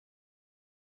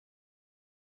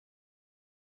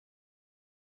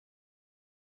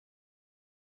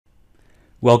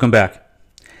Welcome back.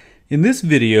 In this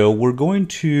video, we're going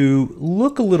to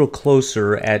look a little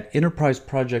closer at enterprise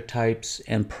project types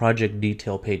and project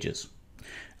detail pages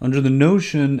under the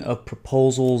notion of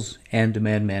proposals and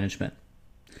demand management.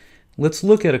 Let's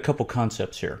look at a couple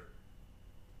concepts here.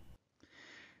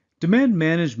 Demand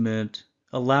management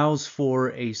allows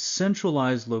for a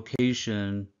centralized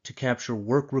location to capture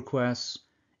work requests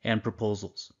and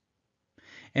proposals,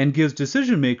 and gives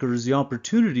decision makers the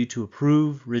opportunity to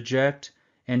approve, reject,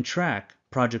 and track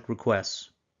project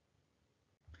requests.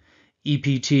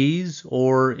 EPTs,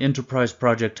 or enterprise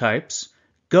project types,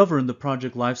 govern the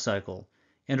project lifecycle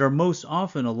and are most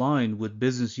often aligned with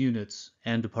business units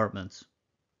and departments.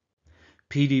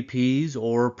 PDPs,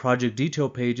 or project detail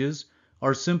pages,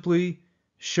 are simply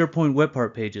SharePoint web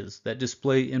part pages that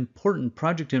display important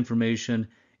project information,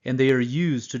 and they are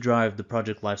used to drive the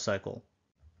project lifecycle.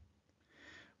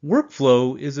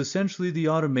 Workflow is essentially the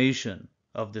automation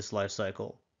of this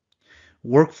lifecycle.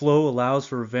 Workflow allows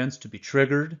for events to be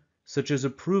triggered, such as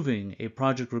approving a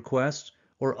project request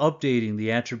or updating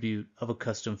the attribute of a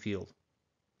custom field.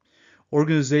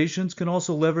 Organizations can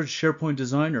also leverage SharePoint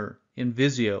Designer in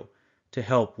Visio to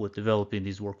help with developing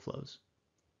these workflows.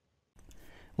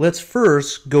 Let's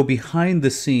first go behind the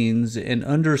scenes and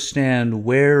understand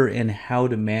where and how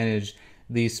to manage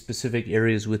these specific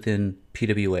areas within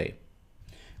PWA.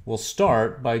 We'll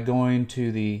start by going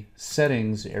to the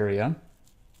Settings area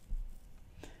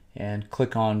and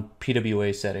click on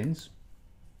PWA Settings.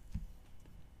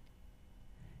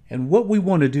 And what we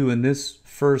want to do in this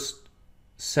first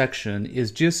section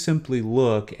is just simply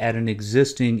look at an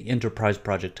existing enterprise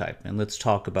project type. And let's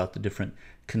talk about the different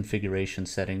configuration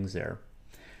settings there.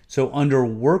 So under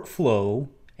Workflow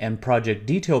and Project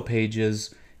Detail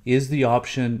Pages is the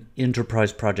option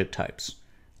Enterprise Project Types.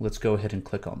 Let's go ahead and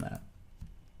click on that.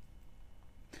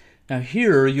 Now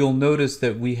here you'll notice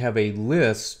that we have a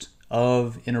list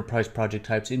of enterprise project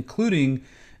types, including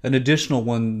an additional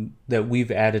one that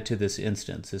we've added to this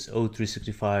instance, this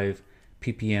O365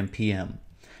 PPM PM.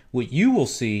 What you will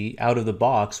see out of the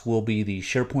box will be the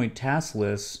SharePoint task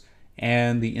lists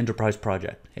and the enterprise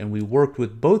project. And we worked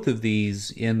with both of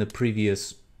these in the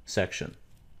previous section.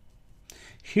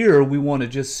 Here we want to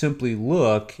just simply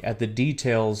look at the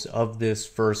details of this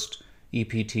first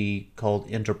EPT called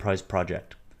Enterprise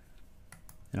Project.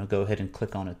 And I'll go ahead and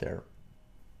click on it there.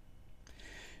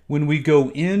 When we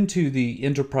go into the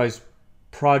Enterprise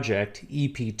Project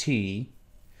EPT,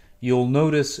 you'll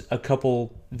notice a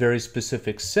couple very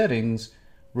specific settings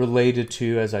related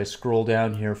to, as I scroll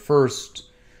down here, first,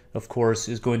 of course,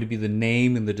 is going to be the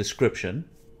name and the description.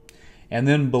 And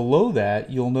then below that,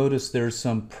 you'll notice there's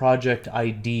some project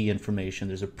ID information.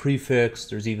 There's a prefix,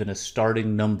 there's even a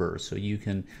starting number, so you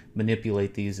can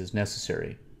manipulate these as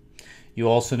necessary. You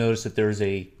also notice that there's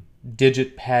a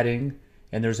digit padding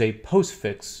and there's a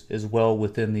postfix as well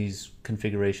within these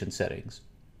configuration settings.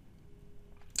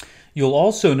 You'll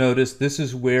also notice this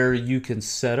is where you can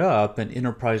set up an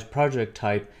enterprise project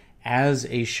type as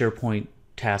a SharePoint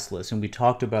task list. And we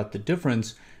talked about the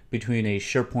difference between a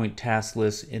SharePoint task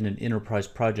list and an enterprise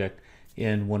project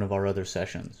in one of our other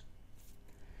sessions.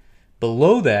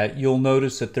 Below that, you'll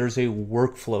notice that there's a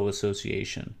workflow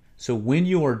association. So when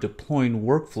you are deploying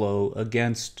workflow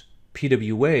against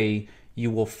PWA, you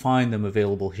will find them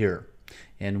available here.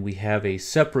 And we have a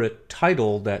separate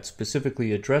title that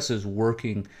specifically addresses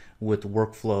working with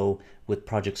workflow with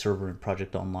Project Server and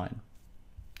Project Online.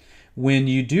 When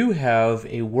you do have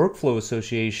a workflow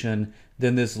association,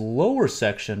 then this lower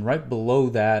section right below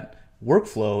that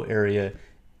workflow area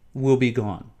will be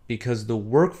gone, because the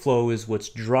workflow is what's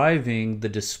driving the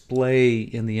display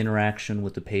in the interaction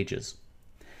with the pages.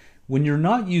 When you're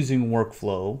not using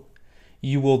workflow,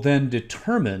 you will then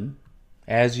determine,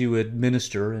 as you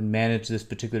administer and manage this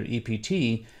particular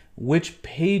EPT, which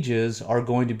pages are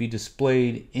going to be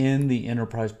displayed in the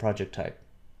enterprise project type.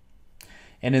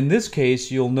 And in this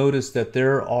case, you'll notice that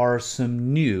there are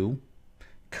some new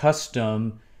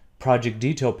custom project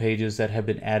detail pages that have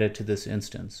been added to this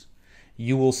instance.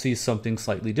 You will see something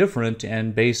slightly different,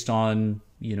 and based on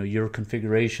your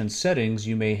configuration settings,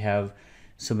 you may have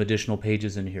some additional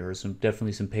pages in here,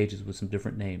 definitely some pages with some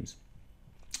different names.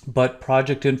 But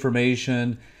project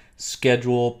information,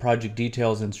 schedule, project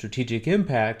details, and strategic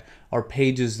impact are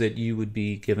pages that you would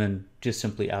be given just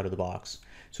simply out of the box.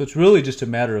 So it's really just a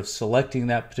matter of selecting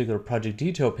that particular project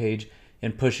detail page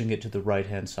and pushing it to the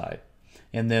right-hand side.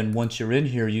 And then once you're in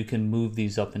here, you can move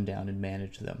these up and down and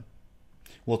manage them.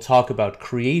 We'll talk about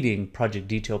creating project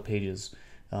detail pages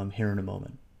here in a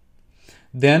moment.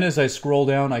 Then as I scroll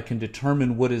down, I can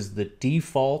determine what is the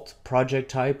default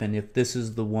project type, and if this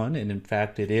is the one, and in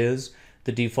fact it is,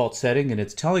 the default setting, and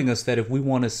it's telling us that if we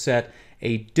want to set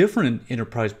a different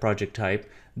enterprise project type,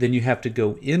 then you have to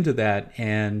go into that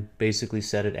and basically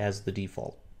set it as the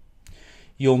default.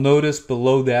 You'll notice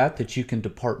below that you can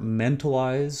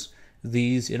departmentalize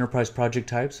these enterprise project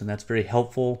types, and that's very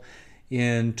helpful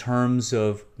in terms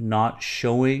of not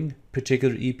showing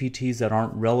particular EPTs that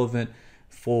aren't relevant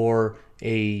for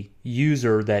a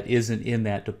user that isn't in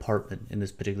that department in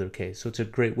this particular case. So it's a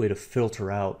great way to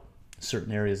filter out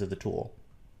certain areas of the tool.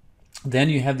 Then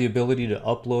you have the ability to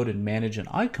upload and manage an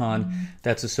icon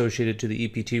that's associated to the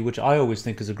EPT, which I always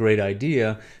think is a great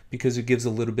idea because it gives a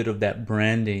little bit of that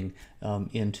branding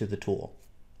into the tool.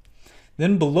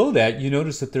 Then below that, you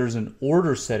notice that there's an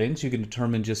order setting, so you can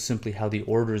determine just simply how the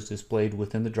order is displayed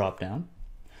within the dropdown.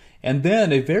 And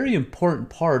then a very important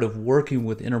part of working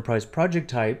with enterprise project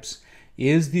types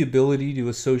is the ability to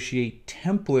associate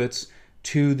templates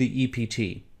to the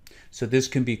EPT. So this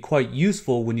can be quite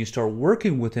useful when you start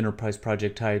working with enterprise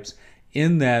project types,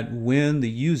 in that when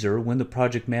the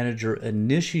project manager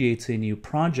initiates a new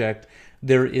project,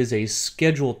 there is a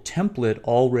schedule template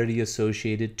already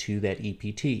associated to that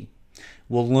EPT.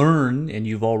 We'll learn, and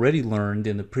you've already learned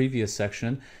in the previous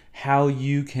section, how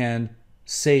you can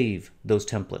save those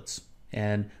templates.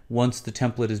 And once the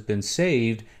template has been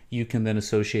saved, you can then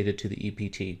associate it to the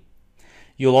EPT.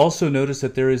 You'll also notice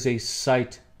that there is a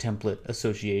site template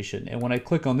association. And when I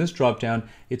click on this dropdown,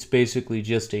 it's basically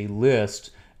just a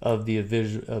list of the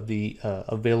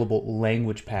available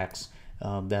language packs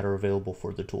that are available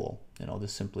for the tool. And I'll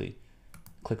just simply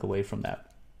click away from that.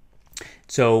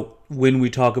 So when we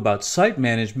talk about site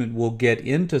management, we'll get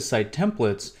into site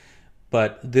templates,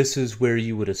 but this is where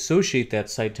you would associate that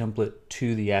site template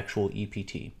to the actual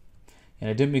EPT. And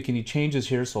I didn't make any changes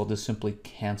here, so I'll just simply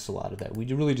cancel out of that. We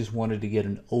really just wanted to get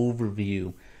an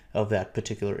overview of that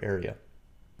particular area.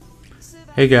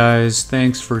 Hey guys,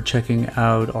 thanks for checking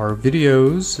out our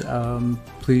videos.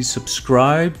 Please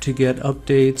subscribe to get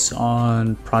updates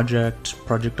on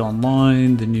Project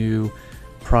Online, the new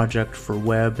project for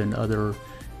web, and other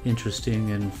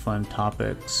interesting and fun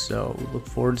topics. So look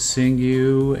forward to seeing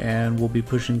you, and we'll be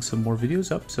pushing some more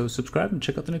videos up. So subscribe and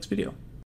check out the next video.